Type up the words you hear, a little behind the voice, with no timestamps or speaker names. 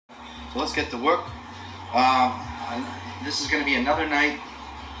So let's get to work. This is going to be another night.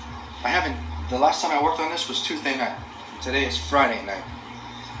 The last time I worked on this was Tuesday night. Today is Friday night.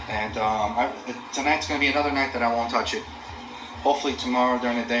 And tonight's going to be another night that I won't touch it. Hopefully tomorrow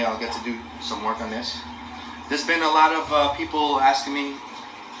during the day I'll get to do some work on this. There's been a lot of people asking me,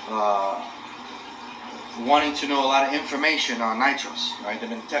 wanting to know a lot of information on nitros. Right? They've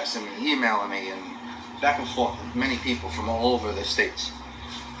been texting me, emailing me, and back and forth with many people from all over the states.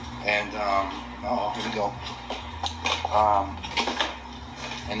 And here we go.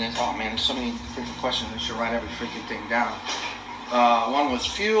 And then, oh man, there's so many freaking questions. I should write every freaking thing down. One was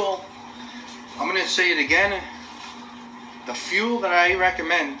fuel. I'm gonna say it again. The fuel that I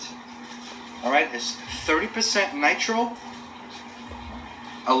recommend, all right, is 30% nitro,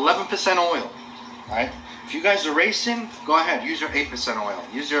 11% oil. All right. If you guys are racing, go ahead, use your 8% oil,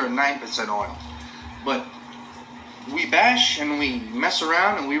 use your 9% oil. But we bash and we mess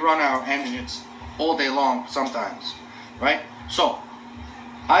around and we run our engines all day long sometimes, right? So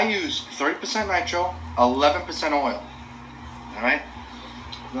I use 30% nitro, 11% oil. All right.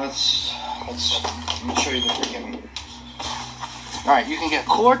 Let me show you the freaking. All right, you can get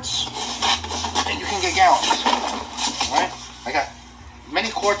quarts and you can get gallons. All right, I got many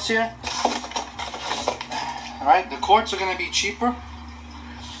quarts here. All right, the quarts are going to be cheaper.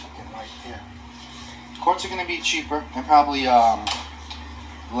 Right here. Quarts are going to be cheaper and probably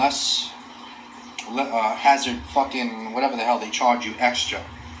less hazard fucking whatever the hell they charge you extra.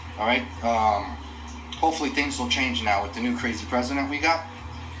 All right. Hopefully things will change now with the new crazy president we got.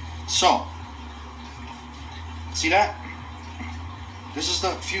 So, see that? This is the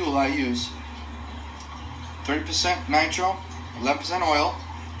fuel I use. 30% nitro, 11% oil.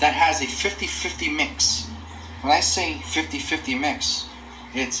 That has a 50-50 mix. When I say 50-50 mix,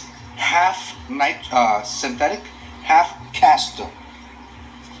 it's half synthetic, half castor.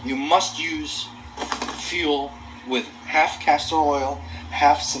 You must use fuel with half castor oil,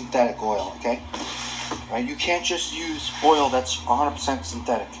 half synthetic oil, okay? Right? You can't just use oil that's 100%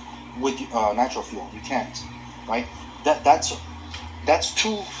 synthetic with nitro fuel. You can't, right? That's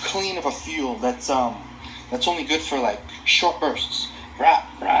too clean of a fuel. That's only good for like short bursts.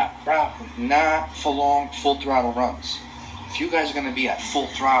 Not for long full throttle runs. If you guys are gonna be at full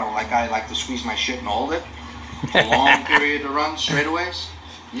throttle, like I like to squeeze my shit and hold it, for long period of runs, straightaways,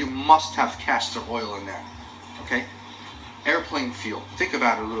 you must have castor oil in there. Okay? Airplane fuel. Think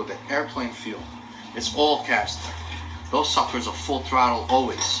about it a little bit. Airplane fuel. It's all castor. Those suckers are full throttle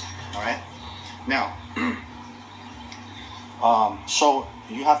always. All right. Now, so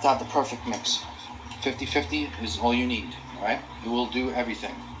you have to have the perfect mix. 50-50 is all you need. All right. It will do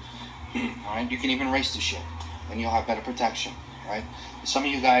everything. All right. You can even race the shit, and you'll have better protection. All right. Some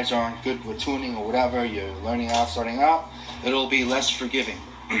of you guys aren't good with tuning or whatever. You're learning out, starting out. It'll be less forgiving.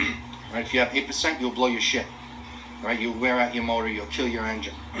 All right. If you have 8%, you'll blow your shit. All right. You'll wear out your motor. You'll kill your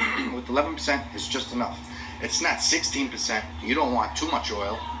engine. With 11%, it's just enough. It's not 16%. You don't want too much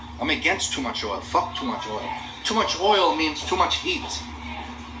oil. I'm against too much oil. Fuck too much oil. Too much oil means too much heat.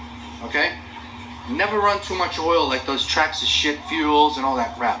 Okay? Never run too much oil like those Traxxas shit fuels and all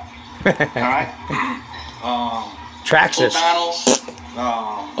that crap. Alright? Traxxas. O'Donnell's.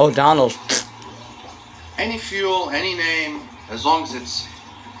 O'Donnell's. Any fuel, any name, as long as it's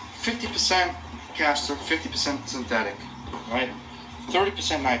 50% castor, 50% synthetic. Alright?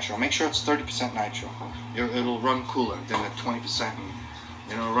 30% nitro. Make sure it's 30% nitro. It'll run cooler than the 20%,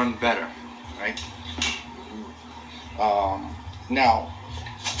 and it'll run better, right? Now,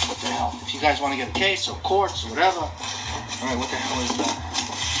 what the hell? If you guys want to get a case or quarts or whatever, all right, what the hell is that?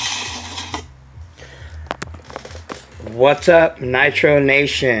 What's up, Nitro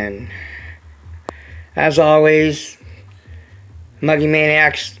Nation? As always, Muggy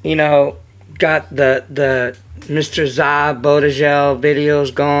Maniacs, you know, got the Mr. Za Bodagel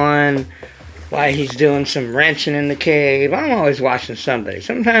videos going while he's doing some wrenching in the cave. I'm always watching somebody.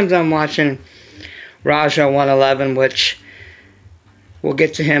 Sometimes I'm watching Raja 111, which we'll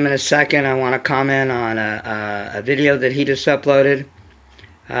get to him in a second. I want to comment on a video that he just uploaded.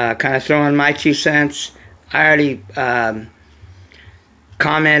 Kind of throwing my 2 cents. I already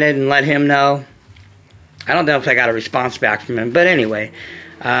commented and let him know. I don't know if I got a response back from him, but anyway,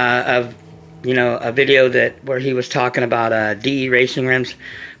 of a video where he was talking about DE racing rims.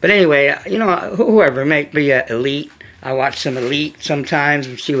 But anyway, whoever may be Elite. I watch some Elite sometimes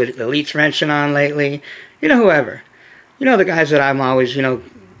and see what Elite's wrenching on lately. Whoever. The guys that I'm always,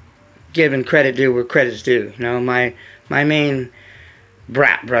 giving credit due where credit's due. My main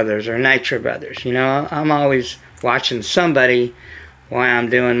Brat brothers or Nitro brothers. I'm always watching somebody while I'm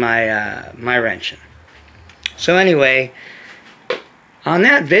doing my wrenching. So anyway, On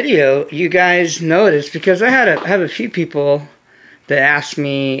that video, you guys noticed, because I have a few people that asked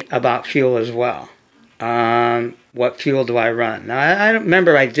me about fuel as well. What fuel do I run? Now, I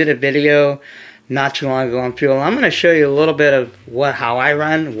remember I did a video not too long ago on fuel. I'm going to show you a little bit of how I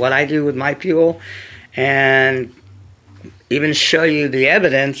run, what I do with my fuel, and even show you the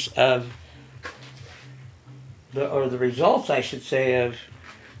evidence of the results, I should say, of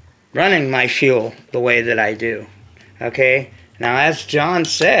running my fuel the way that I do. Okay? Now, as John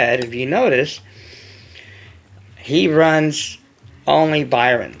said, if you notice, he runs only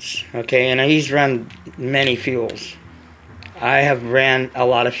Byrons. Okay? And he's run many fuels. I have ran a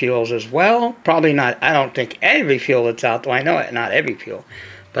lot of fuels as well. Probably not, I don't think every fuel that's out there. I know it, not every fuel.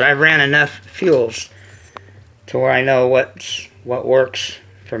 But I've ran enough fuels to where I know what works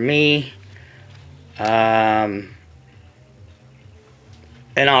for me in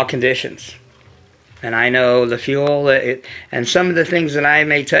all conditions. And I know the fuel, and some of the things that I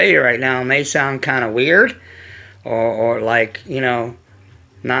may tell you right now may sound kind of weird or like, you know,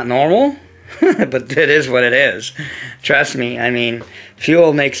 not normal. But it is what it is. Trust me, I mean,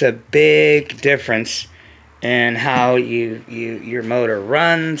 fuel makes a big difference in how your motor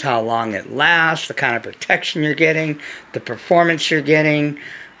runs, how long it lasts, the kind of protection you're getting, the performance you're getting,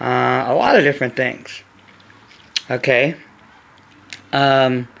 a lot of different things. Okay?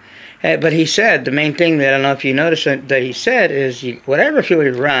 But he said, the main thing that I don't know if you noticed that he said is, whatever fuel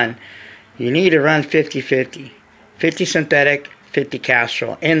you run, you need to run 50-50. 50 synthetic, 50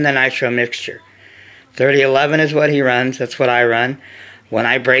 castrol in the nitro mixture. 3011 is what he runs. That's what I run. When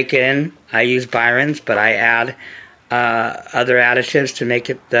I break in, I use Byrons, but I add other additives to make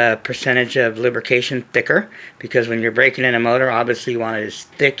it the percentage of lubrication thicker, because when you're breaking in a motor, obviously you want it as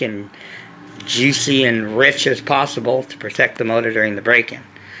thick and juicy and rich as possible to protect the motor during the break-in.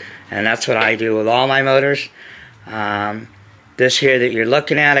 And that's what I do with all my motors. This here that you're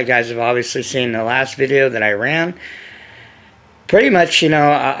looking at, you guys have obviously seen the last video that I ran. Pretty much, you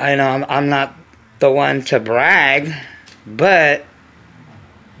know, I know I'm not the one to brag, but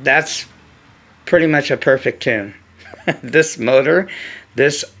that's pretty much a perfect tune. This motor,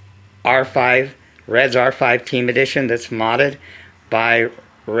 this R5, Red's R5 Team Edition that's modded by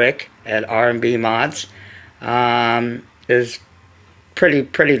Rick at R&B Mods, is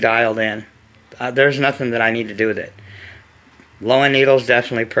pretty dialed in. There's nothing that I need to do with it. Low end needle's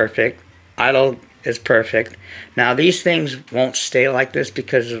definitely perfect. Idle is perfect. Now these things won't stay like this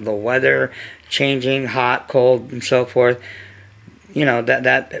because of the weather changing, hot, cold, and so forth. You know,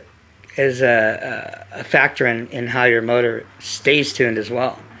 that is a factor in how your motor stays tuned as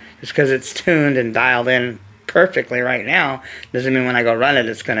well. Just because it's tuned and dialed in perfectly right now doesn't mean when I go run it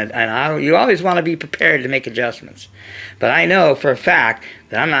it's gonna. And you always want to be prepared to make adjustments. But I know for a fact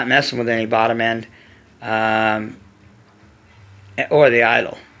that I'm not messing with any bottom end or the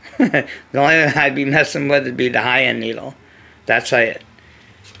idle. The only thing I'd be messing with would be the high end needle. That's it.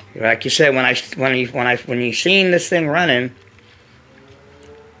 Like you said, when you seen this thing running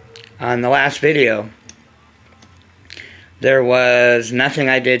on the last video, there was nothing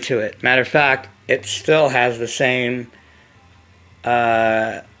I did to it. Matter of fact, it still has the same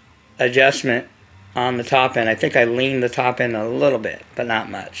adjustment on the top end. I think I leaned the top end a little bit, but not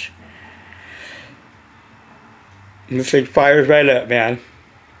much. This thing fires right up, man.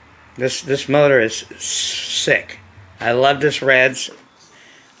 This motor is sick. I love this Reds.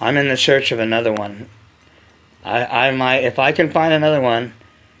 I'm in the search of another one. I might, if I can find another one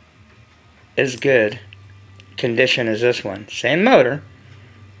as good condition as this one. Same motor.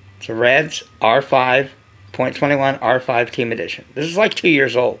 It's a Reds R5 .21 R5 Team Edition. This is like 2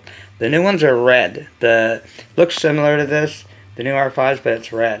 years old. The new ones are red. Looks similar to this, the new R5s, but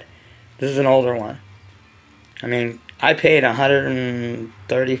it's red. This is an older one. I mean, I paid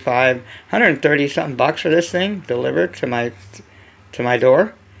 130 something bucks for this thing delivered to my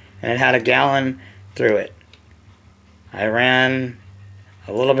door, and it had a gallon through it. I ran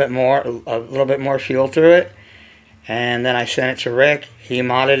a little bit more fuel through it, and then I sent it to Rick. He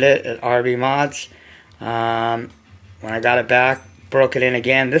modded it at RB Mods. When I got it back, broke it in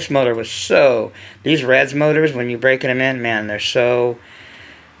again. This motor was these Reds motors, when you're breaking them in, man, they're so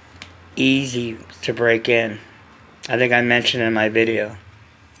easy to break in. I think I mentioned in my video.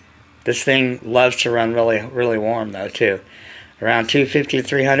 This thing loves to run really warm though too. Around 250 to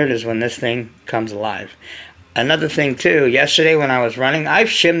 300 is when this thing comes alive. Another thing too, yesterday when I was running, I've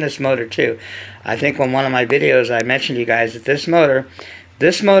shimmed this motor too. I think on one of my videos I mentioned to you guys that this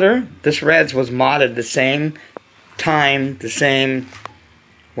Reds was modded the same time,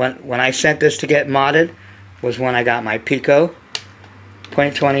 when I sent this to get modded was when I got my Pico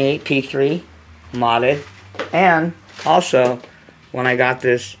 .28 P3 modded, and also when I got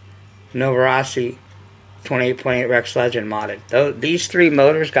this Novarossi 28.8 Rex Legend modded. These three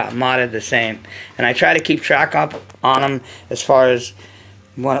motors got modded the same, and I try to keep track up on them as far as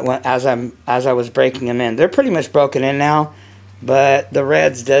as I was breaking them in. They're pretty much broken in now, but the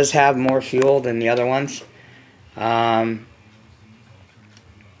Reds does have more fuel than the other ones.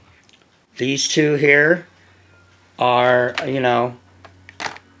 These two here are, you know,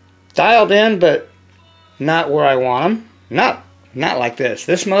 dialed in, but not where I want them. Not like this.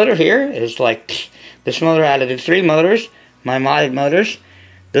 This motor here is like, this motor out of the three motors, my modded motors,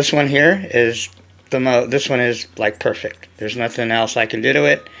 this one here is this one is like perfect. There's nothing else I can do to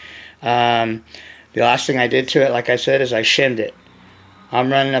it. The last thing I did to it, like I said, is I shimmed it. I'm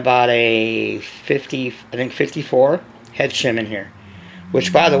running about a 50, I think 54 head shim in here,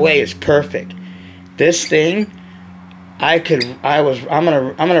 which by the way is perfect. This thing, I'm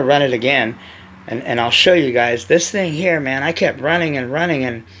gonna run it again, and I'll show you guys. This thing here, man, I kept running and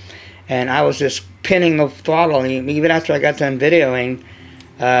running, and I was just pinning the throttle, and even after I got done videoing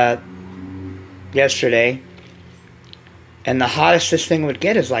yesterday, and the hottest this thing would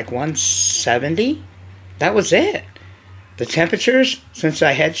get is like 170. That was it. The temperatures, since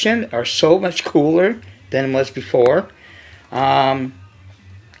I head shimmed, are so much cooler than it was before.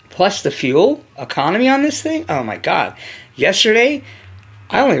 Plus the fuel economy on this thing, oh my god. Yesterday,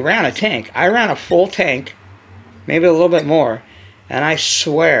 I only ran a tank. I ran a full tank, maybe a little bit more, and I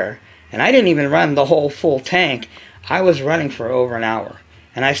swear, and I didn't even run the whole full tank, I was running for over an hour,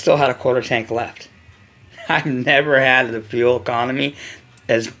 and I still had a quarter tank left. I've never had the fuel economy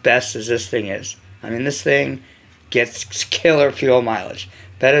as best as this thing is. I mean, this thing gets killer fuel mileage,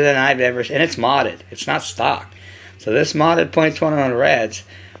 better than I've ever, and it's modded, it's not stock. So this modded .21 Reds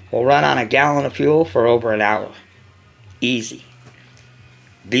will run on a gallon of fuel for over an hour. Easy.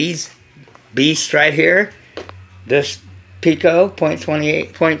 These beasts right here, this Pico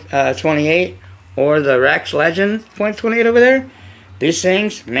 .28 or the Rex Legend .28 over there, these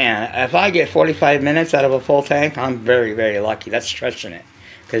things, man, if I get 45 minutes out of a full tank, I'm very, very lucky. That's stretching it,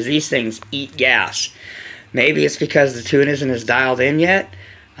 because these things eat gas. Maybe it's because the tune isn't as dialed in yet.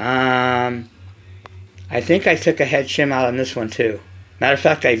 I think I took a head shim out on this one too. Matter of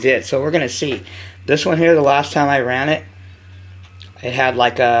fact, I did. So we're going to see. This one here, the last time I ran it, it had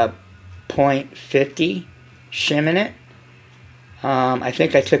like a .50 shim in it. I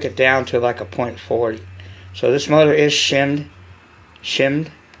think I took it down to like a .40. So this motor is shimmed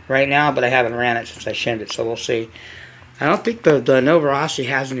right now, but I haven't ran it since I shimmed it, so we'll see. I don't think the Novarossi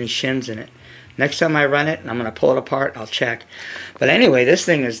has any shims in it. Next time I run it, and I'm going to pull it apart, I'll check. But anyway, this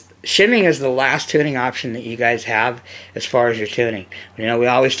thing is, shimming is the last tuning option that you guys have as far as your tuning. You know, we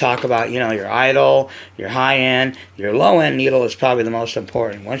always talk about, you know, your idle, your high end, your low end needle is probably the most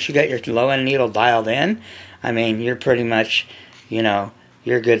important. Once you get your low end needle dialed in, I mean, you're pretty much, you know,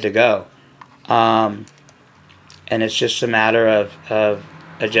 you're good to go. And it's just a matter of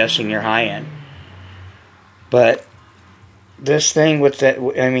adjusting your high end. But this thing with the,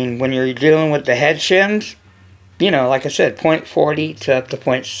 I mean, when you're dealing with the head shims, you know, like I said, .40 to up to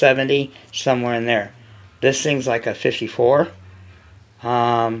 .70, somewhere in there. This thing's like a 54.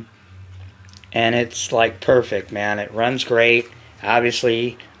 And it's like perfect, man. It runs great.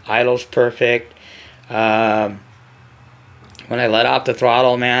 Obviously, idle's perfect. When I let off the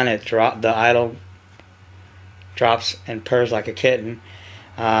throttle, man, the idle drops and purrs like a kitten.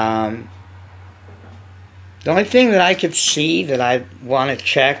 The only thing that I could see that I want to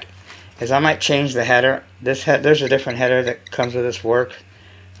check is I might change the header. There's a different header that comes with this work.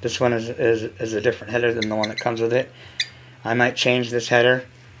 This one is a different header than the one that comes with it. I might change this header.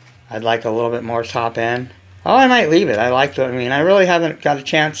 I'd like a little bit more top end. Oh, I might leave it. I mean, I really haven't got a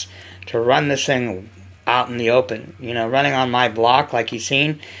chance to run this thing out in the open. You know, running on my block like you've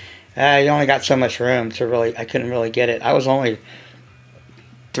seen, you only got so much room to really, I couldn't really get it. I was only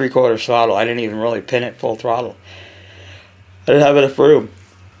 3/4 throttle. I didn't even really pin it full throttle. I didn't have enough room.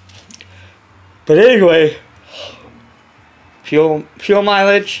 But anyway, fuel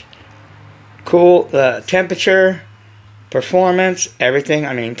mileage, cool, temperature, performance, everything.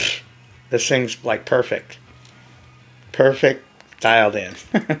 I mean, this thing's like perfect. Perfect, dialed in.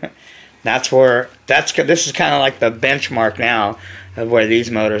 This is kind of like the benchmark now of where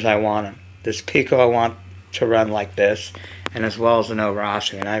these motors I want them. This Pico I want to run like this, and as well as the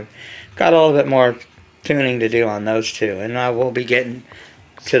Novarossi, and I've got a little bit more tuning to do on those two, and I will be getting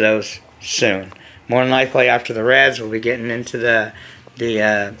to those soon. More than likely after the Reds, we'll be getting into the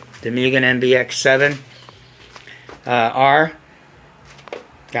Mugen MBX7 R.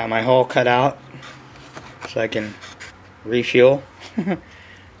 Got my hole cut out so I can refuel.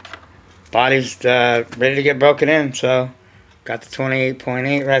 Body's ready to get broken in, so Got the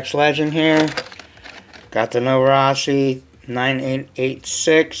 28.8 Rex Legend here. Got the Novarossi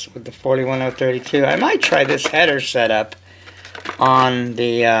 9886 with the 41032. I might try this header setup on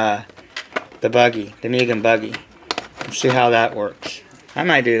the buggy, the Megan buggy, and see how that works. I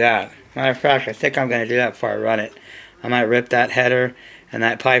might do that. Matter of fact, I think I'm going to do that before I run it. I might rip that header and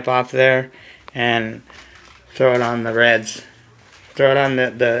that pipe off there and throw it on the Reds. Throw it on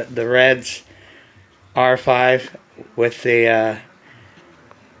the Reds R5 with the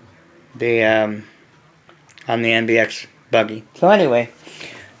on the NBX buggy. So anyway,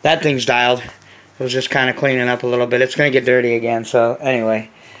 that thing's dialed. It was just kind of cleaning up a little bit. It's going to get dirty again. So anyway,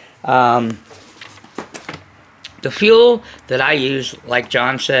 the fuel that I use, like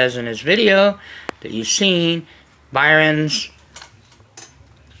John says in his video that you've seen, Byrons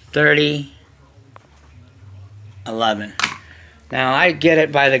 3011. Now I get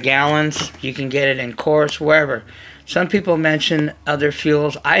it by the gallons. You can get it in quarts, wherever. Some people mention other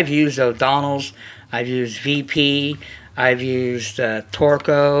fuels. I've used O'Donnell's. I've used VP. I've used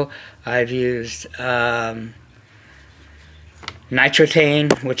Torco. I've used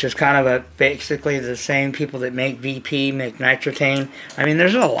Nitrotane, which is kind of basically the same people that make VP make Nitrotane. I mean,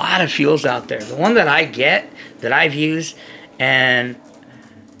 there's a lot of fuels out there. The one that I get, that I've used, and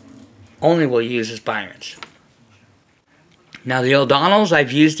only will use is Byrons. Now the O'Donnell's,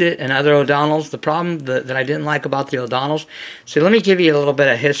 I've used it, and other O'Donnell's. The problem that I didn't like about the O'Donnell's, so let me give you a little bit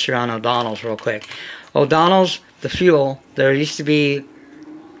of history on O'Donnell's real quick. O'Donnell's, the fuel, there used to be,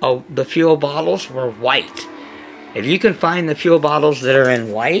 the fuel bottles were white. If you can find the fuel bottles that are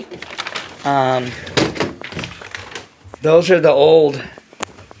in white, those are the old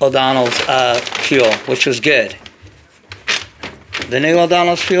O'Donnell's fuel, which was good. The new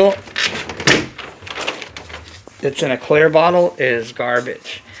O'Donnell's fuel, it's in a clear bottle, is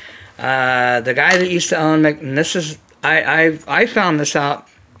garbage. The guy that used to own, and this is, I found this out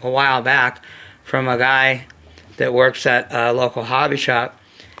a while back from a guy that works at a local hobby shop.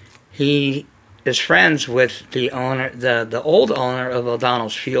 He is friends with the owner, the old owner of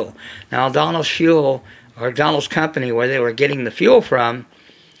O'Donnell's Fuel. Now O'Donnell's Fuel, or O'Donnell's company, where they were getting the fuel from,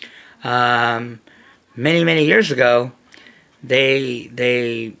 many years ago,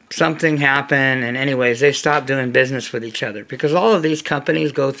 something happened, and anyways, they stopped doing business with each other, because all of these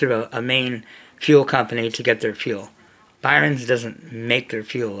companies go through a main fuel company to get their fuel. Byrons doesn't make their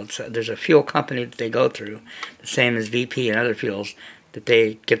fuel. There's a fuel company that they go through, the same as VP and other fuels that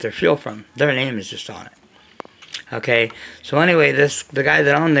they get their fuel from. Their name is just on it. Okay, so anyway, the guy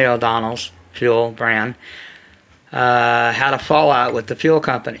that owned the O'Donnell's fuel brand had a fallout with the fuel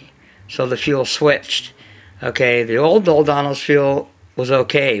company, so the fuel switched. Okay, the old O'Donnell's fuel was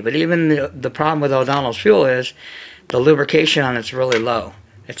okay, but even the problem with O'Donnell's fuel is the lubrication on it's really low.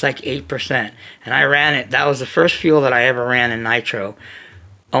 It's like 8%. And I ran it, that was the first fuel that I ever ran in nitro,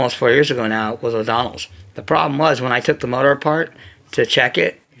 almost 4 years ago now, was O'Donnell's. The problem was when I took the motor apart to check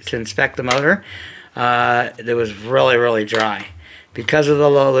it, to inspect the motor, it was really dry because of the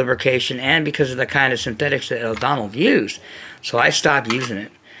low lubrication and because of the kind of synthetics that O'Donnell used. So I stopped using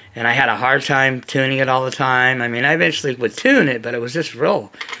it. And I had a hard time tuning it all the time. I mean, I eventually would tune it, but it was just real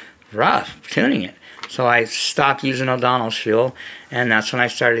rough tuning it. So I stopped using O'Donnell's fuel, and that's when I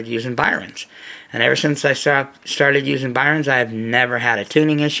started using Byrons. And ever since I started using Byrons, I have never had a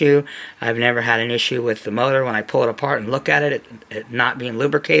tuning issue. I've never had an issue with the motor when I pull it apart and look at it not being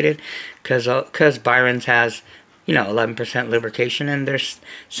lubricated, because Byrons has, you know, 11% lubrication, and there's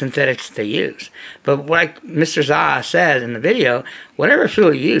synthetics they use. But like Mr. Zah said in the video, whatever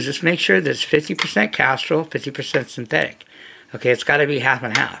fuel you use, just make sure that it's 50% Castrol, 50% synthetic. Okay, it's got to be half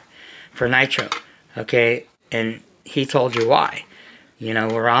and half for nitro. Okay, and he told you why. You know,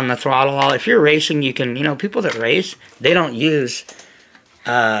 we're on the throttle all. If you're racing, you can, you know, people that race, they don't use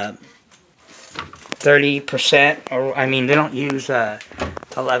 30%, or I mean, they don't use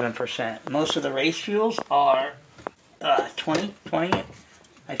 11%. Most of the race fuels are 20, I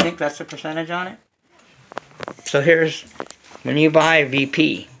think that's the percentage on it. So here's, when you buy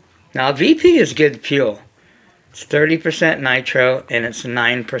VP. Now VP is good fuel. It's 30% nitro and it's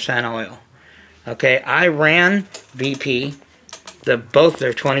 9% oil. Okay, I ran VP, both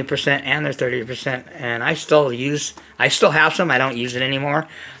their 20% and their 30%, and I still have some. I don't use it anymore.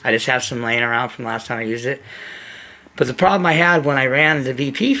 I just have some laying around from last time I used it. But the problem I had when I ran the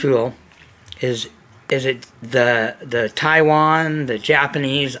VP fuel is it the Taiwan, the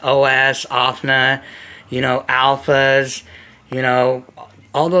Japanese OS, OFNA, you know, Alphas, you know,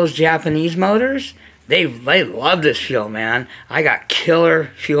 all those Japanese motors, they love this fuel, man. I got killer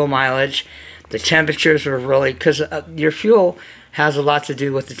fuel mileage. The temperatures were really, because your fuel has a lot to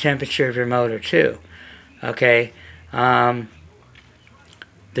do with the temperature of your motor too. Okay,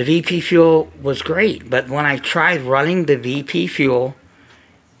 the VP fuel was great, but when I tried running the VP fuel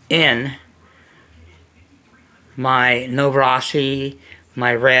in my Novarossi,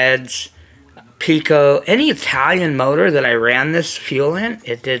 my Reds, Pico, any Italian motor that I ran this fuel in,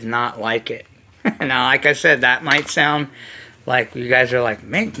 it did not like it. Now, like I said, that might sound like you guys are like,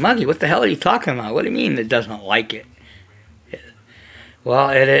 man, Muggy, what the hell are you talking about? What do you mean it doesn't like it? Well,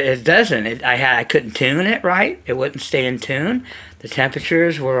 it doesn't. I couldn't tune it right. It wouldn't stay in tune. The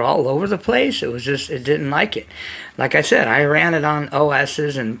temperatures were all over the place. It was just, it didn't like it. Like I said, I ran it on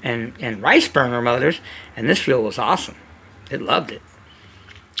OSs and rice burner motors, and this fuel was awesome. It loved it.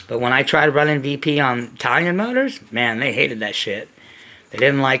 But when I tried running VP on Italian motors, man, they hated that shit. They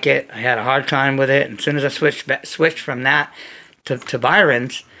didn't like it. I had a hard time with it. And as soon as I switched from that to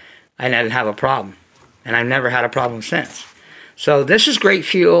Byrons, I didn't have a problem. And I've never had a problem since. So this is great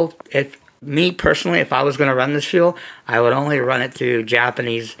fuel. Me personally, if I was going to run this fuel, I would only run it through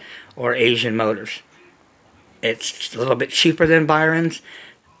Japanese or Asian motors. It's a little bit cheaper than Byrons.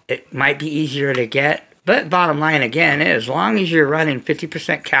 It might be easier to get. But bottom line again is, as long as you're running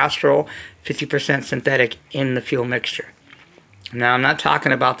 50% Castrol, 50% synthetic in the fuel mixture. Now I'm not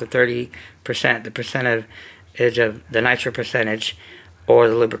talking about the 30%, the percentage of the nitro percentage or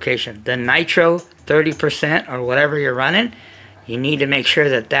the lubrication. The nitro 30% or whatever you're running, you need to make sure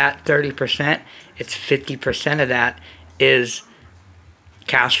that that 30%, it's 50% of that is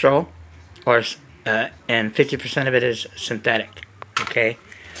Castrol, or and 50% of it is synthetic. Okay.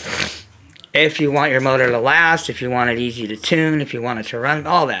 If you want your motor to last, if you want it easy to tune, if you want it to run,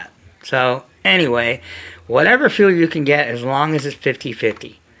 all that. So, anyway, whatever fuel you can get, as long as it's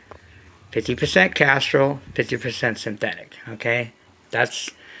 50-50. 50% Castrol, 50% synthetic, okay?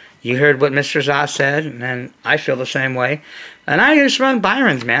 You heard what Mr. Zah said, and I feel the same way. And I just run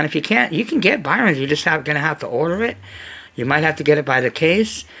Byrons, man. If you can't, you can get Byrons. You're just going to have to order it. You might have to get it by the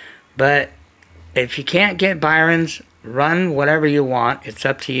case. But if you can't get Byrons, run whatever you want. It's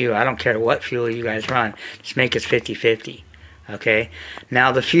up to you. I don't care what fuel you guys run. Just make it 50-50. Okay?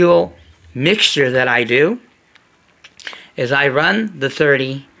 Now, the fuel mixture that I do is I run the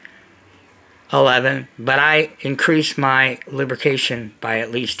 30-11, but I increase my lubrication by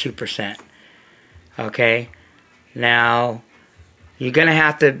at least 2%. Okay? Now, you're going to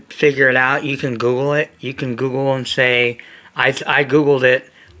have to figure it out. You can Google it. You can Google and say, I Googled it,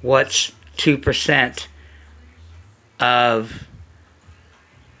 what's 2% of,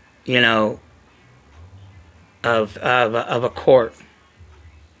 you know, of a quart,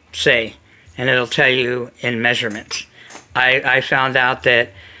 say, and it'll tell you in measurements. I found out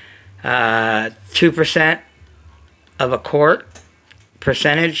that 2% of a quart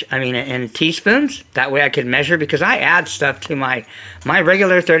percentage, I mean in teaspoons, that way I could measure, because I add stuff to my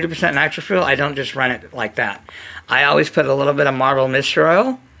regular 30% nitro fuel. I don't just run it like that. I always put a little bit of Marble Mist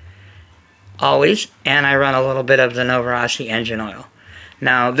Oil, always, and I run a little bit of the Novarossi engine oil.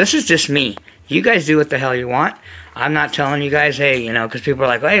 Now, this is just me. You guys do what the hell you want. I'm not telling you guys, hey, you know, because people are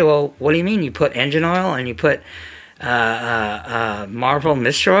like, hey, well, what do you mean you put engine oil and you put Marble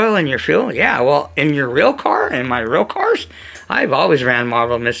Mist Oil in your fuel? Yeah, well, in your real car, in my real cars, I've always ran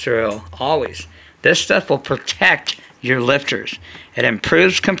Marble Mist Oil, always. This stuff will protect your lifters. It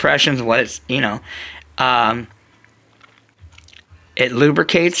improves compressions, what it's, you know, it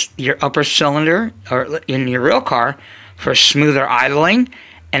lubricates your upper cylinder, or in your real car, for smoother idling,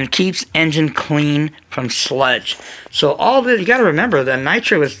 and keeps engine clean from sludge. So all that, you got to remember, the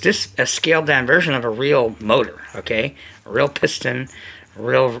nitro is just a scaled down version of a real motor, okay? A real piston,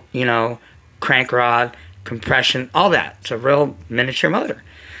 real, you know, crank rod, compression, all that. It's a real miniature motor.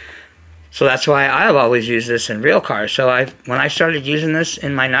 So that's why I've always used this in real cars. So when I started using this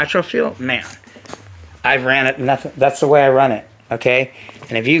in my nitro fuel, man, I ran it, nothing. That's the way I run it, okay?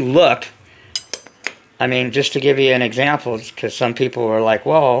 And if you look, I mean, just to give you an example, because some people were like,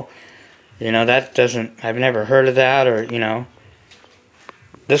 well, you know, that doesn't, I've never heard of that, or, you know,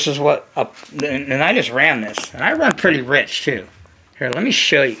 this is what, and I just ran this, and I run pretty rich, too. Here, let me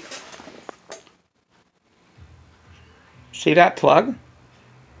show you. See that plug?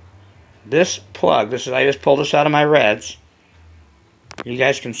 This plug, I just pulled this out of my Reds. You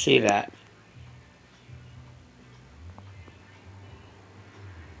guys can see that.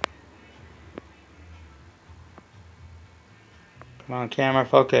 Come on, camera,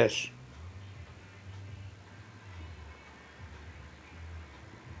 focus.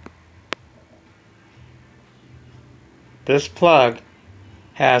 This plug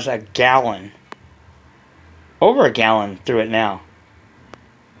has a gallon, over a gallon through it now.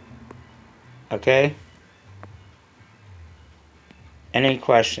 Okay? Any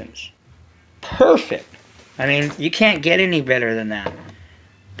questions? Perfect. I mean, you can't get any better than that.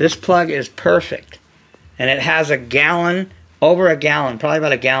 This plug is perfect. And it has a gallon, over a gallon, probably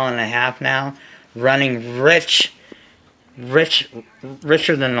about a gallon and a half now, running richer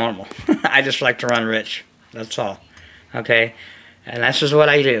than normal. I just like to run rich. That's all. Okay? And this is what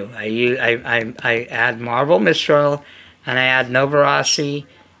I do. I add Marble Mist Oil, and I add Novarossi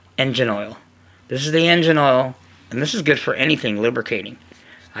engine oil. This is the engine oil, and this is good for anything lubricating.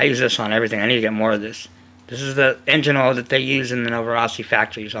 I use this on everything. I need to get more of this. This is the engine oil that they use in the Novarossi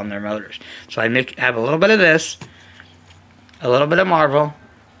factories on their motors. So I have a little bit of this, a little bit of Marble,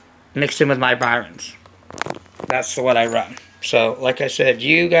 mixed in with my Byrons. That's what I run. So, like I said,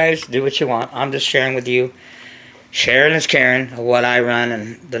 you guys do what you want. I'm just sharing with you. Sharing is caring of what I run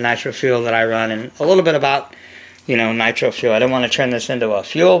and the nitro fuel that I run, and a little bit about, you know, nitro fuel. I don't want to turn this into a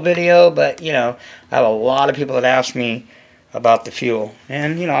fuel video, but, you know, I have a lot of people that ask me about the fuel.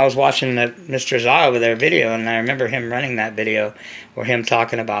 And, you know, I was watching the Mr. Za over there video, and I remember him running that video or him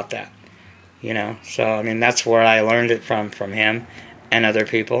talking about that. You know, so, I mean, that's where I learned it from him and other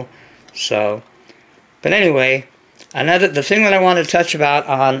people. So, but anyway, the thing that I wanted to touch about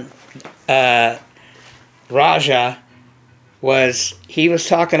on Raja was he was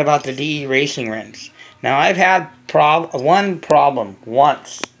talking about the DE racing rims. Now, I've had one problem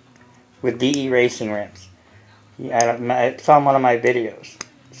once with DE racing rims. It's on one of my videos.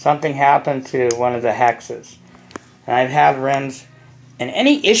 Something happened to one of the hexes. And I've had rims, and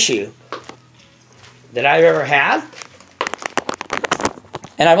any issue that I've ever had,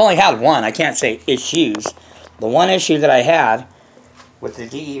 and I've only had one, I can't say issues. The one issue that I had with the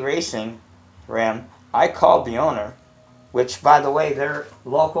DE racing rim, I called the owner, which, by the way, they're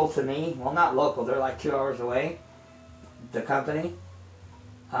local to me. Well, not local, they're like 2 hours away, the company,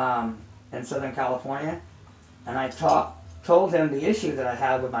 in Southern California. And I told him the issue that I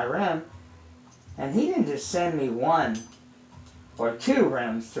had with my rim, and he didn't just send me 1 or 2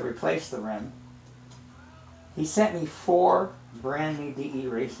 rims to replace the rim. He sent me 4 brand new DE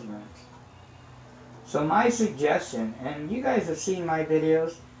racing rims. So my suggestion, and you guys have seen my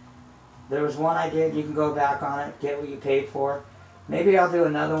videos, there was one I did, you can go back on it, get what you paid for. Maybe I'll do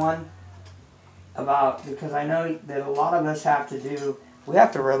another one because I know that a lot of us we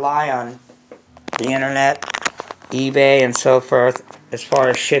have to rely on the internet, eBay, and so forth, as far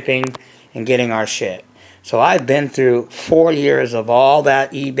as shipping and getting our shit. So I've been through 4 years of all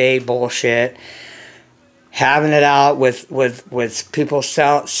that eBay bullshit, having it out with people,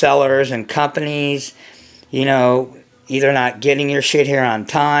 sellers and companies, you know, either not getting your shit here on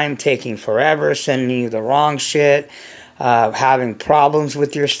time, taking forever, sending you the wrong shit, having problems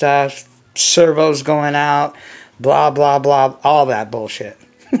with your stuff, servos going out, blah, blah, blah, all that bullshit.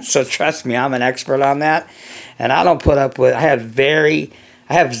 So trust me, I'm an expert on that. And I don't put up with, I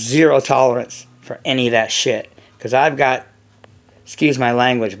have zero tolerance for any of that shit. Because I've got, excuse my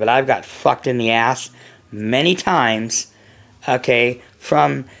language, but I've got fucked in the ass many times, okay,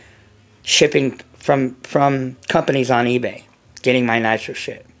 from shipping from companies on eBay, getting my nitro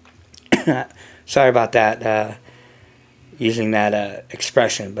shit. Sorry about that, using that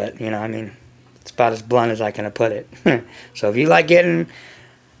expression, but, you know, I mean, it's about as blunt as I can put it. So if you like getting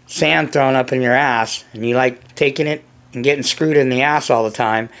sand thrown up in your ass, and you like taking it and getting screwed in the ass all the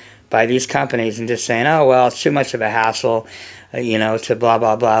time by these companies and just saying, oh, well, it's too much of a hassle, you know, to blah,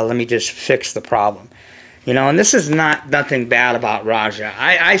 blah, blah, let me just fix the problem. You know, and this is nothing bad about Raja.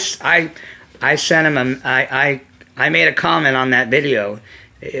 I sent him I made a comment on that video.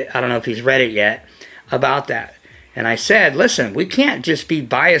 I don't know if he's read it yet about that. And I said, listen, we can't just be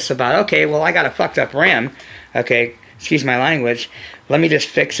biased about, okay, well, I got a fucked up rim. Okay, excuse my language. Let me just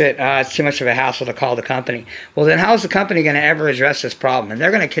fix it. It's too much of a hassle to call the company. Well, then how is the company going to ever address this problem? And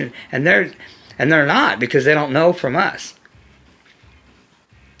they're going to, and they're not, because they don't know from us.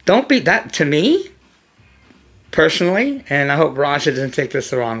 Don't be that, to me, personally, and I hope Raja doesn't take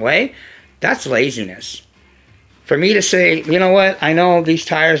this the wrong way, that's laziness. For me to say, you know what, I know these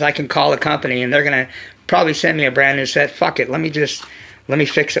tires, I can call a company and they're going to probably send me a brand new set. Fuck it, let me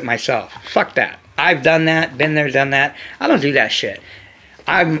fix it myself. Fuck that. I've done that, been there, done that. I don't do that shit.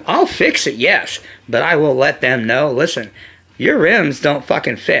 I'll fix it, yes, but I will let them know, listen, your rims don't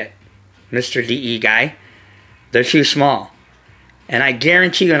fucking fit, Mr. DE guy. They're too small. And I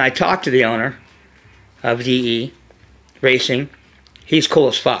guarantee you, and I talked to the owner of DE Racing, he's cool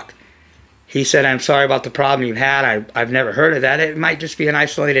as fuck. He said, I'm sorry about the problem you've had. I've never heard of that. It might just be an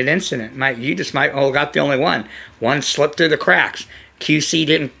isolated incident. You just might, oh, got the only one. One slipped through the cracks. QC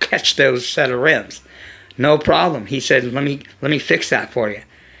didn't catch those set of rims. No problem. He said, let me fix that for you.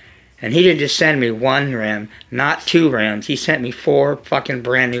 And he didn't just send me 1 rim, not 2 rims. He sent me 4 fucking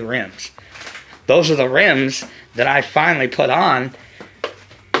brand new rims. Those are the rims that I finally put on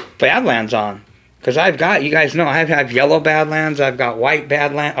Badlands on. Because I've got, you guys know, I have yellow Badlands, I've got white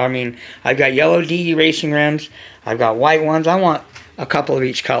Badlands, I've got yellow DE racing rims, I've got white ones. I want a couple of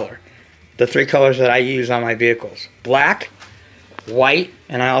each color. The 3 colors that I use on my vehicles. Black, white,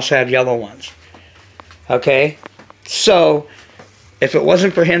 and I also have yellow ones. Okay? So, if it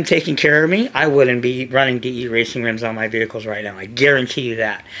wasn't for him taking care of me, I wouldn't be running DE racing rims on my vehicles right now. I guarantee you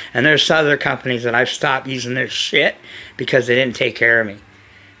that. And there's other companies that I've stopped using their shit because they didn't take care of me.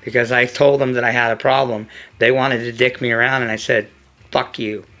 Because I told them that I had a problem. They wanted to dick me around, and I said, fuck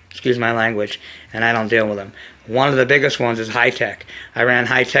you. Excuse my language. And I don't deal with them. One of the biggest ones is High-Tech. I ran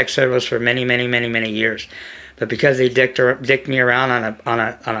High-Tech servos for many, many, many, many years. But because they dicked me around on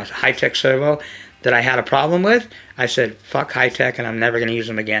a High-Tech servo that I had a problem with, I said, fuck High-Tech, and I'm never going to use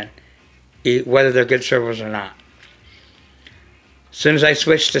them again. Whether they're good servos or not. As soon as I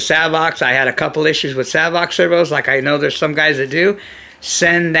switched to Savox, I had a couple issues with Savox servos, like I know there's some guys that do.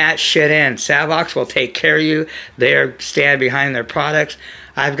 Send that shit in. Savox will take care of you. They stand behind their products.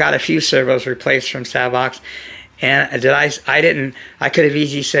 I've got a few servos replaced from Savox. And I could have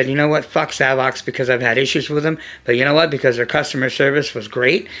easily said, you know what, fuck Savox because I've had issues with them. But you know what, because their customer service was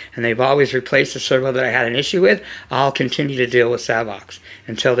great and they've always replaced the servo that I had an issue with, I'll continue to deal with Savox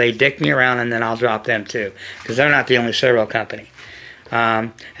until they dick me around, and then I'll drop them too. Because they're not the only servo company.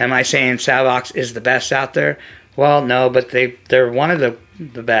 Am I saying Savox is the best out there? Well, no, but they're one of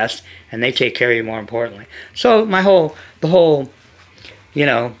the best, and they take care of you more importantly. So the whole, you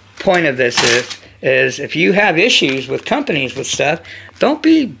know, point of this is if you have issues with companies with stuff, don't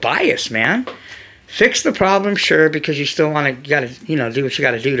be biased, man. Fix the problem, sure, because you still want to, you know, do what you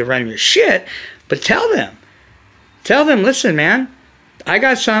got to do to run your shit, but tell them, listen, man, I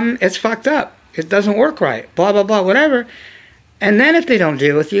got something, it's fucked up, it doesn't work right, blah blah blah, whatever. And then if they don't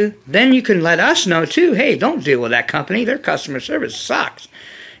deal with you, then you can let us know too. Hey, don't deal with that company. Their customer service sucks.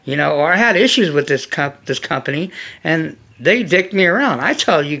 You know, or I had issues with this company, and they dicked me around. I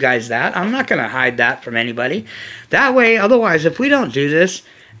tell you guys that. I'm not going to hide that from anybody. That way, otherwise, if we don't do this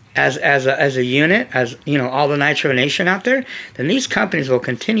as a unit, as, you know, all the Nitro Nation out there, then these companies will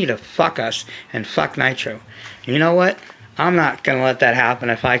continue to fuck us and fuck Nitro. And you know what? I'm not going to let that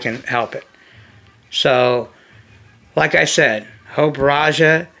happen if I can help it. So, like I said, hope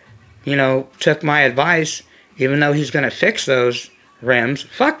Raja, you know, took my advice, even though he's going to fix those rims.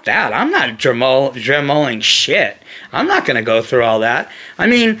 Fuck that. I'm not dremoling shit. I'm not going to go through all that. I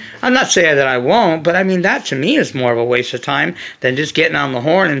mean, I'm not saying that I won't, but I mean, that to me is more of a waste of time than just getting on the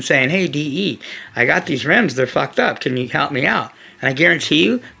horn and saying, hey, DE, I got these rims. They're fucked up. Can you help me out? And I guarantee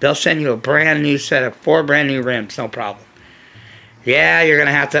you, they'll send you a brand new set of 4 brand new rims. No problem. Yeah, you're going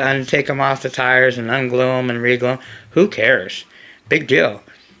to have to take them off the tires and unglue them and reglue them. Who cares? Big deal.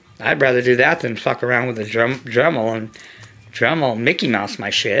 I'd rather do that than fuck around with a Dremel Mickey Mouse my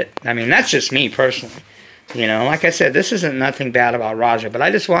shit. I mean, that's just me personally. You know, like I said, this isn't nothing bad about Raja, but I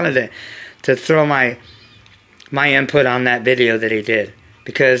just wanted to throw my input on that video that he did.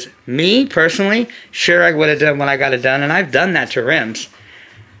 Because me, personally, sure I would have done what I got it done, and I've done that to rims.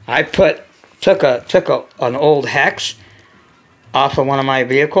 I took an old hex off of one of my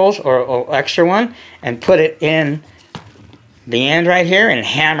vehicles, or extra one, and put it in the end right here and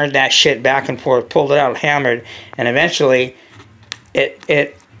hammered that shit back and forth, pulled it out, hammered, and eventually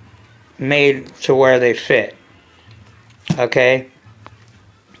it made to where they fit. Okay?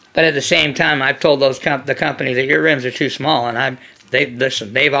 But at the same time, I've told the company that your rims are too small, and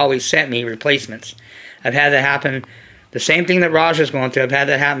they've always sent me replacements. I've had that happen. The same thing that Raja's going through, I've had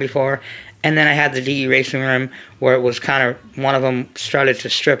that happen before. And then I had the DE racing rim where it was kind of, one of them started to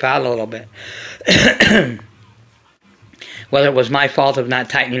strip out a little bit. Whether it was my fault of not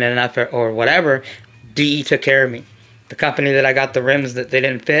tightening it enough or whatever, DE took care of me. The company that I got the rims that they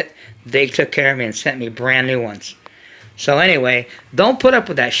didn't fit, they took care of me and sent me brand new ones. So anyway, don't put up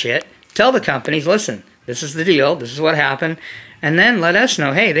with that shit. Tell the companies, listen, this is the deal, this is what happened. And then let us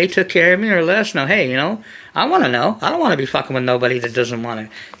know, hey, they took care of me, or let us know, hey, you know, I want to know. I don't want to be fucking with nobody that doesn't want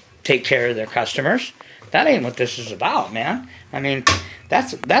to take care of their customers. That ain't what this is about, man. I mean,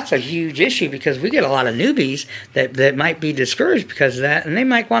 that's a huge issue, because we get a lot of newbies that might be discouraged because of that, and they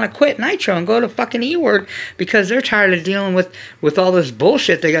might want to quit Nitro and go to fucking E-Word because they're tired of dealing with all this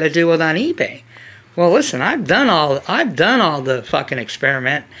bullshit they got to deal with on eBay. Well, listen, I've done all the fucking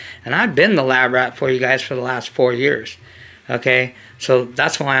experiment, and I've been the lab rat for you guys for the last 4 years. Okay? So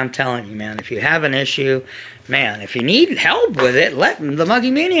that's why I'm telling you, man, if you have an issue, man, if you need help with it, let the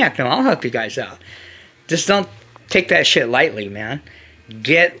Muggy Maniac know. I'll help you guys out. Just don't take that shit lightly, man.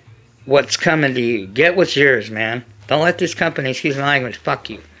 Get what's coming to you. Get what's yours, man. Don't let these companies, excuse my language, fuck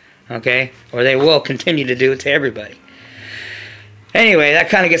you. Okay? Or they will continue to do it to everybody. Anyway, that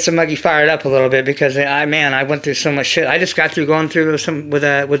kind of gets the Muggy fired up a little bit because I went through so much shit. I just got through going through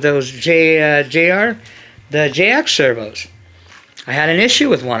with those JR, the JX servos. I had an issue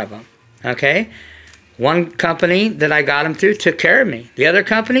with one of them. Okay, one company that I got them through took care of me. The other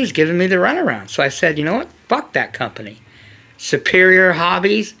company's giving me the runaround. So I said, you know what? Fuck that company. Superior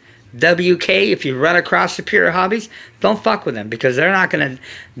Hobbies, WK. If you run across Superior Hobbies, don't fuck with them because they're not gonna.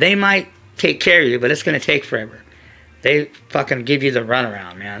 They might take care of you, but it's gonna take forever. They fucking give you the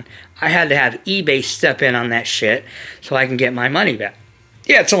runaround, man. I had to have eBay step in on that shit so I can get my money back.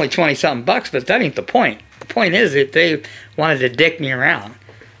 Yeah, it's only 20-something bucks, but that ain't the point. The point is that they wanted to dick me around.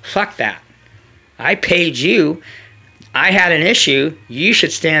 Fuck that. I paid you. I had an issue. You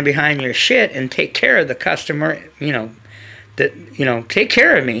should stand behind your shit and take care of the customer, take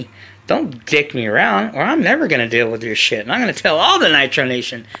care of me. Don't dick me around or I'm never going to deal with your shit. And I'm going to tell all the Nitro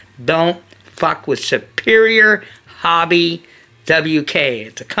Nation, don't fuck with Superior Hobby WK.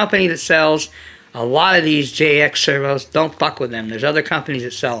 It's a company that sells a lot of these JX servos. Don't fuck with them. There's other companies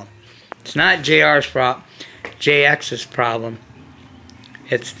that sell them. It's not JR's problem. JX's problem.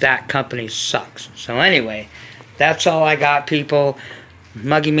 It's that company sucks. So anyway, that's all I got, people.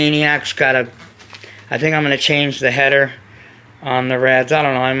 Muggy Maniac's got a... I think I'm going to change the header on the Reds. I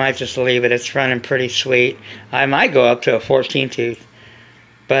don't know. I might just leave it. It's running pretty sweet. I might go up to a 14 tooth.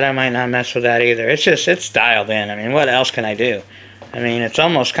 But I might not mess with that either. It's dialed in. I mean, what else can I do? I mean, it's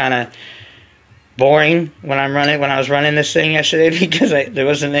almost kind of boring when I was running this thing yesterday because there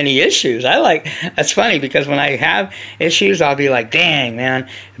wasn't any issues. That's funny because when I have issues, I'll be like, dang, man,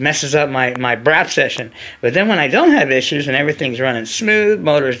 it messes up my BRAP session. But then when I don't have issues and everything's running smooth,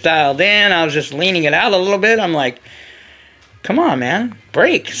 motor's dialed in, I was just leaning it out a little bit. I'm like, come on, man,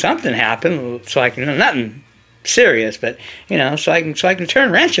 break. Something happened so I can, nothing serious, but so I can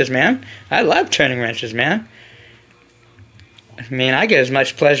turn wrenches, man. I love turning wrenches, man. I mean, I get as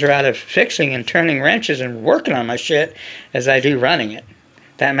much pleasure out of fixing and turning wrenches and working on my shit as I do running it.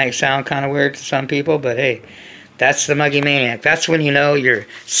 That may sound kind of weird to some people, but hey, that's the Muggy Maniac. That's when you know you're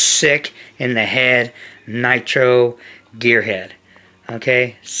sick in the head, nitro gearhead.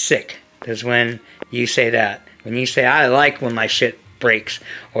 Okay, sick is when you say that. When you say, I like when my shit breaks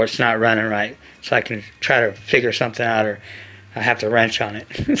or it's not running right, so I can try to figure something out or I have to wrench on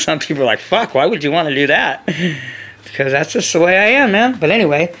it. Some people are like, fuck, why would you want to do that? Because that's just the way I am, man. But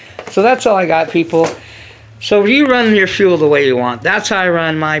anyway, so that's all I got, people. So you run your fuel the way you want. That's how I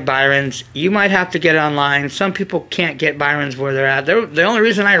run my Byrons. You might have to get it online. Some people can't get Byrons where they're at. The only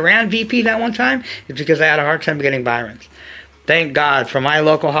reason I ran VP that one time is because I had a hard time getting Byrons. Thank God for my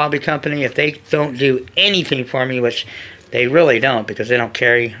local hobby company. If they don't do anything for me, which they really don't because they don't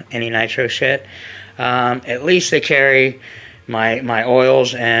carry any nitro shit, at least they carry my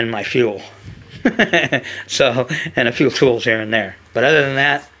oils and my fuel. So, and a few tools here and there. But other than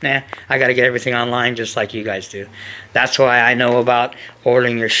that, nah, I got to get everything online just like you guys do. That's why I know about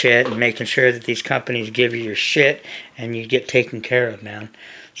ordering your shit and making sure that these companies give you your shit and you get taken care of, man.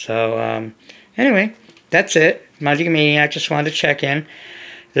 So, anyway, that's it. Muggy Maniac, just wanted to check in.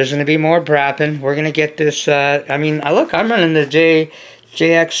 There's going to be more brapping. We're going to get this, look, I'm running the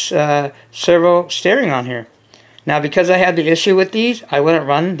JX servo steering on here. Now, because I had the issue with these, I wouldn't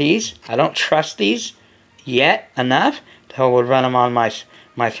run these. I don't trust these yet enough that I would run them on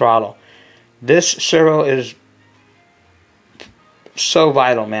my throttle. This servo is so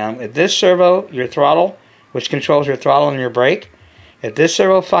vital, man. If this servo, your throttle, which controls your throttle and your brake, if this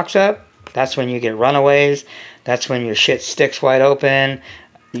servo fucks up, that's when you get runaways. That's when your shit sticks wide open.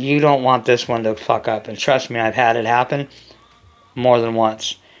 You don't want this one to fuck up. And trust me, I've had it happen more than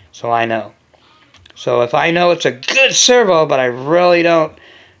once. So I know. So if I know it's a good servo, but I really don't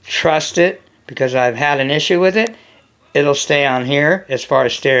trust it because I've had an issue with it, it'll stay on here as far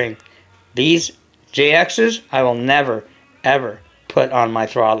as steering. These JXs, I will never, ever put on my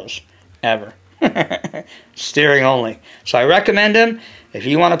throttles. Ever. Steering only. So I recommend them. If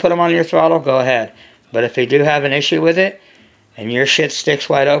you want to put them on your throttle, go ahead. But if you do have an issue with it, and your shit sticks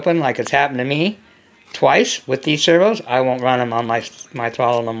wide open like it's happened to me, twice with these servos, I won't run them on my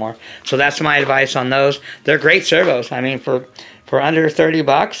throttle no more. So that's my advice on those. They're great servos. I mean, for under 30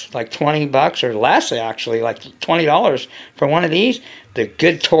 bucks, like 20 bucks or less actually, like $20 for one of these, they're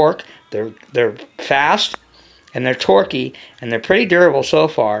good torque, they're fast, and they're torquey, and they're pretty durable so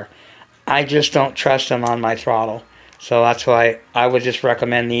far. I just don't trust them on my throttle. So that's why I would just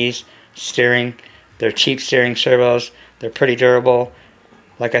recommend these steering. They're cheap steering servos. They're pretty durable.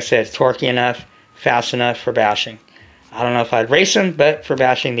 Like I said, torquey enough, fast enough for bashing. I don't know if I'd race them, but for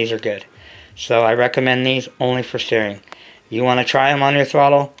bashing, these are good. So I recommend these only for steering. You want to try them on your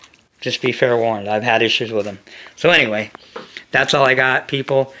throttle? Just be fair warned. I've had issues with them. So anyway, that's all I got,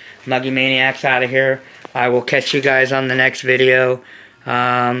 people. Muggy Maniacs out of here. I will catch you guys on the next video,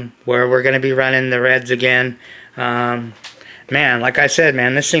 where we're going to be running the Reds again. Man, like I said,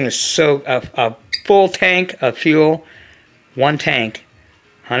 man, this thing is so... A full tank of fuel, one tank,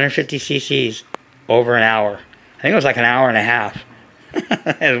 150 cc's, over an hour. I think it was like an hour and a half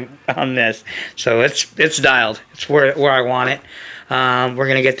on this. So it's dialed. It's where I want it. We're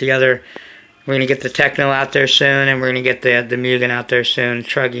gonna get the other. We're gonna get the Techno out there soon, and we're gonna get the Mugen out there soon.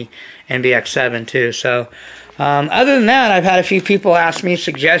 Truggy MBX7 too. So other than that, I've had a few people ask me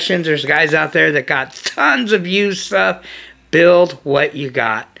suggestions. There's guys out there that got tons of used stuff. Build what you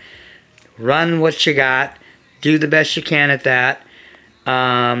got. Run what you got. Do the best you can at that.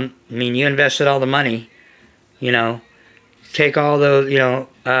 I mean, you invested all the money. You know, take all those, you know,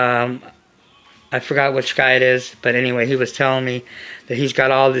 I forgot which guy it is, but anyway, he was telling me that he's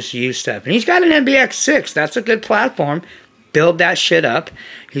got all this used stuff. And he's got an MBX6. That's a good platform. Build that shit up.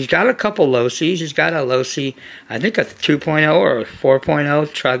 He's got a couple low-Cs. He's got a low-C, I think a 2.0 or a 4.0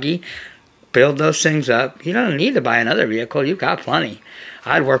 Truggy. Build those things up. You don't need to buy another vehicle. You've got plenty.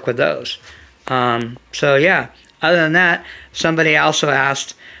 I'd work with those. So, yeah. Other than that, somebody also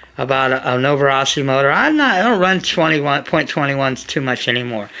asked about a Novarossi motor. I don't run 0.21s too much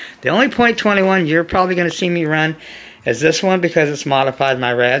anymore. The only 0.21 you're probably going to see me run is this one, because it's modified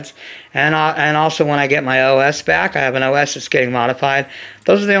my Reds. And also when I get my OS back, I have an OS that's getting modified.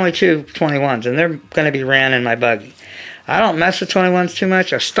 Those are the only two 21s, and they're going to be ran in my buggy. I don't mess with 21s too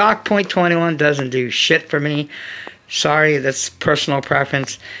much. A stock 0.21 doesn't do shit for me. Sorry, that's personal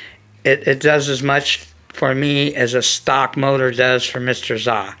preference. It does as much for me as a stock motor does for Mr.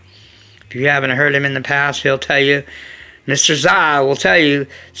 Za. If you haven't heard him in the past, he'll tell you, Mr. Za will tell you,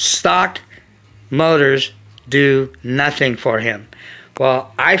 stock motors do nothing for him.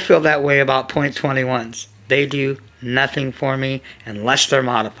 Well, I feel that way about 0.21s. They do nothing for me unless they're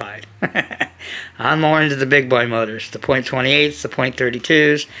modified. I'm more into the big boy motors, the 0.28s, the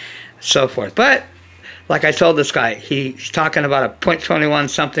 0.32s, so forth. But, like I told this guy, he's talking about a 0.21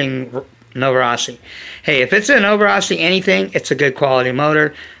 something Novarossi. Hey, if it's a Novarossi anything, it's a good quality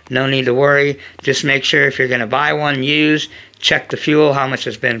motor. No need to worry. Just make sure if you're going to buy one used, check the fuel, how much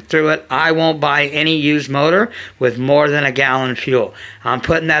has been through it. I won't buy any used motor with more than a gallon fuel. I'm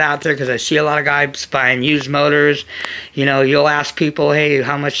putting that out there because I see a lot of guys buying used motors. You know, you'll ask people, hey,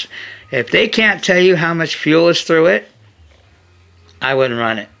 how much... If they can't tell you how much fuel is through it, I wouldn't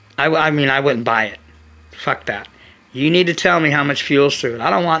run it. I mean, I wouldn't buy it. Fuck that. You need to tell me how much fuel's through it. I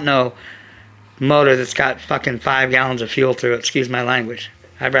don't want no motor that's got fucking 5 gallons of fuel through it. Excuse my language.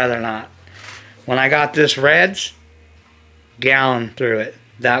 I'd rather not. When I got this Reds, gallon through it.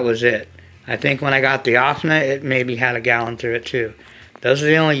 That was it. I think when I got the Offna, it maybe had a gallon through it too. Those are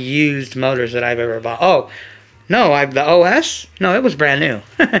the only used motors that I've ever bought. Oh, no, the OS? No, it was brand new.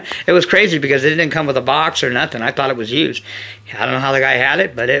 It was crazy because it didn't come with a box or nothing. I thought it was used. I don't know how the guy had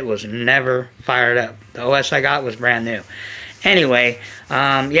it, but it was never fired up. The OS I got was brand new. Anyway,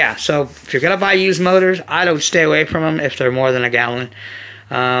 yeah, so if you're going to buy used motors, I don't stay away from them if they're more than a gallon.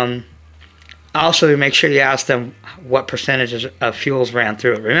 Also, make sure you ask them what percentages of fuels ran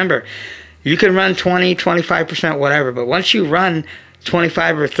through it. Remember, you can run 20, 25%, whatever, but once you run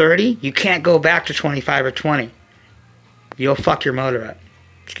 25 or 30, you can't go back to 25 or 20. You'll fuck your motor up.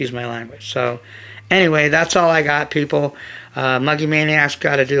 Excuse my language. So, anyway, that's all I got, people. Muggy Maniac's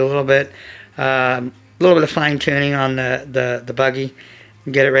got to do a little bit of fine tuning on the buggy,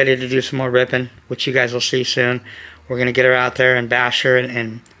 get it ready to do some more ripping, which you guys will see soon. We're gonna get her out there and bash her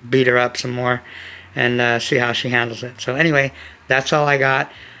and beat her up some more, and see how she handles it. So anyway, that's all I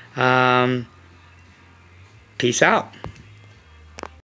got. Peace out.